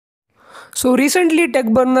So recently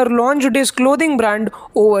TechBurner launched his clothing brand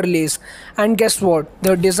Overlays, and guess what?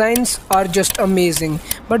 The designs are just amazing.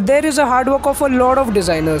 But there is a hard work of a lot of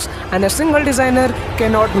designers, and a single designer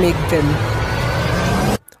cannot make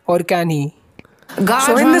them. Or can he?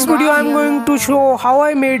 So in this video I'm going to show how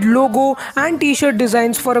I made logo and t-shirt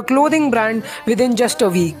designs for a clothing brand within just a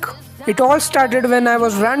week. It all started when I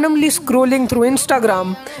was randomly scrolling through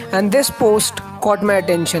Instagram and this post caught my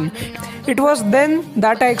attention. It was then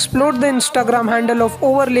that I explored the Instagram handle of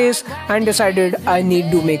Overlays and decided I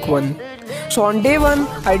need to make one. So on day 1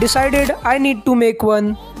 I decided I need to make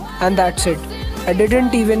one, and that's it. I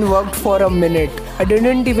didn't even work for a minute. I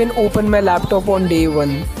didn't even open my laptop on day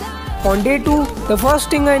 1. On day 2, the first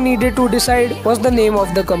thing I needed to decide was the name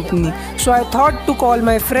of the company. So I thought to call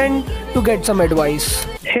my friend to get some advice.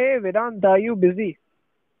 Hey Vedant, are you busy?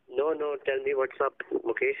 No, tell me what's up,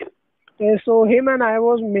 Mukesh. Hey man, I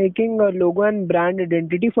was making a logo and brand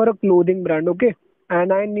identity for a clothing brand, okay?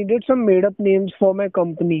 And I needed some made up names for my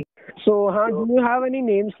company. So, do you have any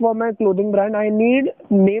names for my clothing brand? I need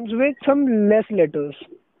names with some less letters.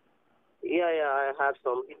 Yeah, I have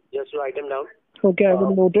some. Just write them down. Okay, I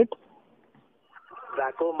will note it.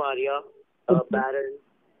 Draco, Maria, Baron,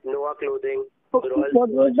 Noah Clothing, What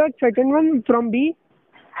was that second one from B?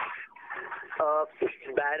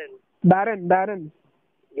 Baron.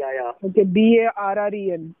 Yeah. Okay,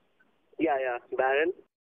 Barren. Yeah, Baron.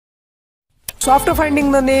 So after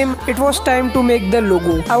finding the name, it was time to make the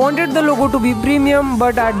logo. I wanted the logo to be premium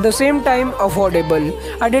but at the same time affordable.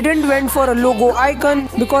 I didn't went for a logo icon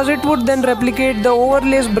because it would then replicate the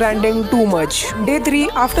Overlays branding too much. Day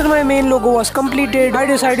 3, after my main logo was completed, I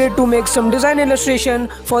decided to make some design illustration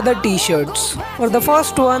for the t-shirts. For the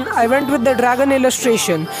first one, I went with the dragon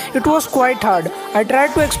illustration. It was quite hard. I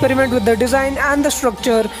tried to experiment with the design and the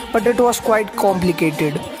structure, but it was quite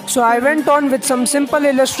complicated. So I went on with some simple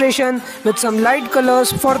illustration with some light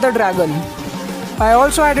colors for the dragon. I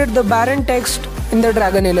also added the Baron text in the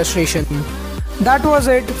dragon illustration. That was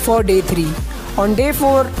it for day 3. On day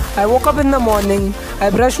 4, I woke up in the morning, I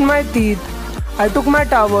brushed my teeth, I took my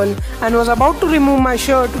towel and was about to remove my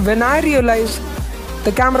shirt when I realized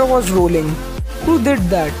the camera was rolling. Who did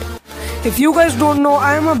that? If you guys don't know,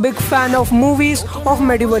 I am a big fan of movies of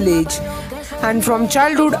medieval age. And from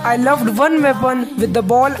childhood I loved one weapon with the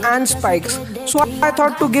ball and spikes. So I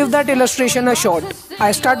thought to give that illustration a shot.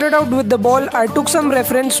 I started out with the ball. I took some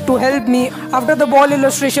reference to help me. After the ball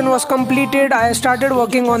illustration was completed, I started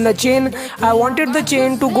working on the chain. I wanted the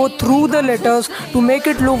chain to go through the letters to make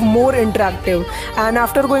it look more interactive. And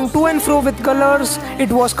after going to and fro with colors,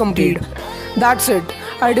 it was complete. That's it.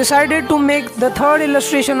 I decided to make the third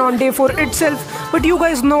illustration on day 4 itself, but you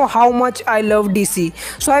guys know how much I love DC.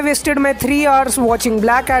 So I wasted my 3 hours watching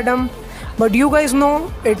Black Adam, but you guys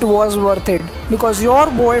know it was worth it because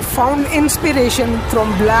your boy found inspiration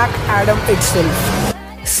from Black Adam itself.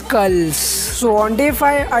 Skulls. So on day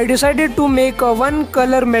 5 I decided to make a one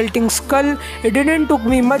color melting skull. It didn't took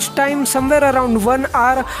me much time, somewhere around 1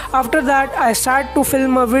 hour. After that I sat to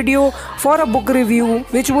film a video for a book review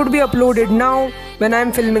which would be uploaded now when I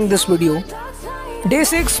am filming this video. Day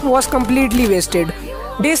 6 was completely wasted.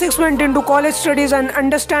 Day 6 went into college studies and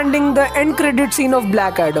understanding the end credit scene of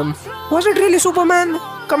Black Adam. Was it really Superman?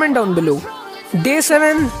 Comment down below. Day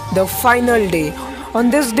 7, the final day. On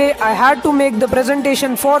this day, I had to make the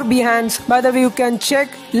presentation for Behance. By the way, you can check,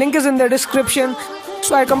 link is in the description.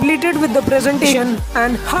 So I completed with the presentation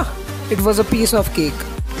and it was a piece of cake.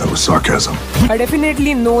 That was sarcasm. I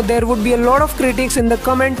definitely know there would be a lot of critics in the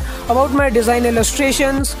comment about my design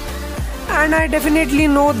illustrations. And I definitely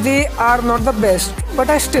know they are not the best, but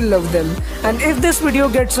I still love them. And if this video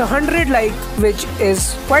gets 100 likes, which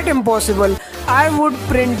is quite impossible, I would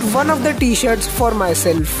print one of the t-shirts for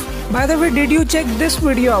myself. By the way, did you check this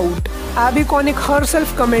video out? Abby Connick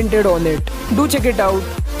herself commented on it. Do check it out.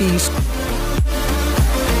 Peace.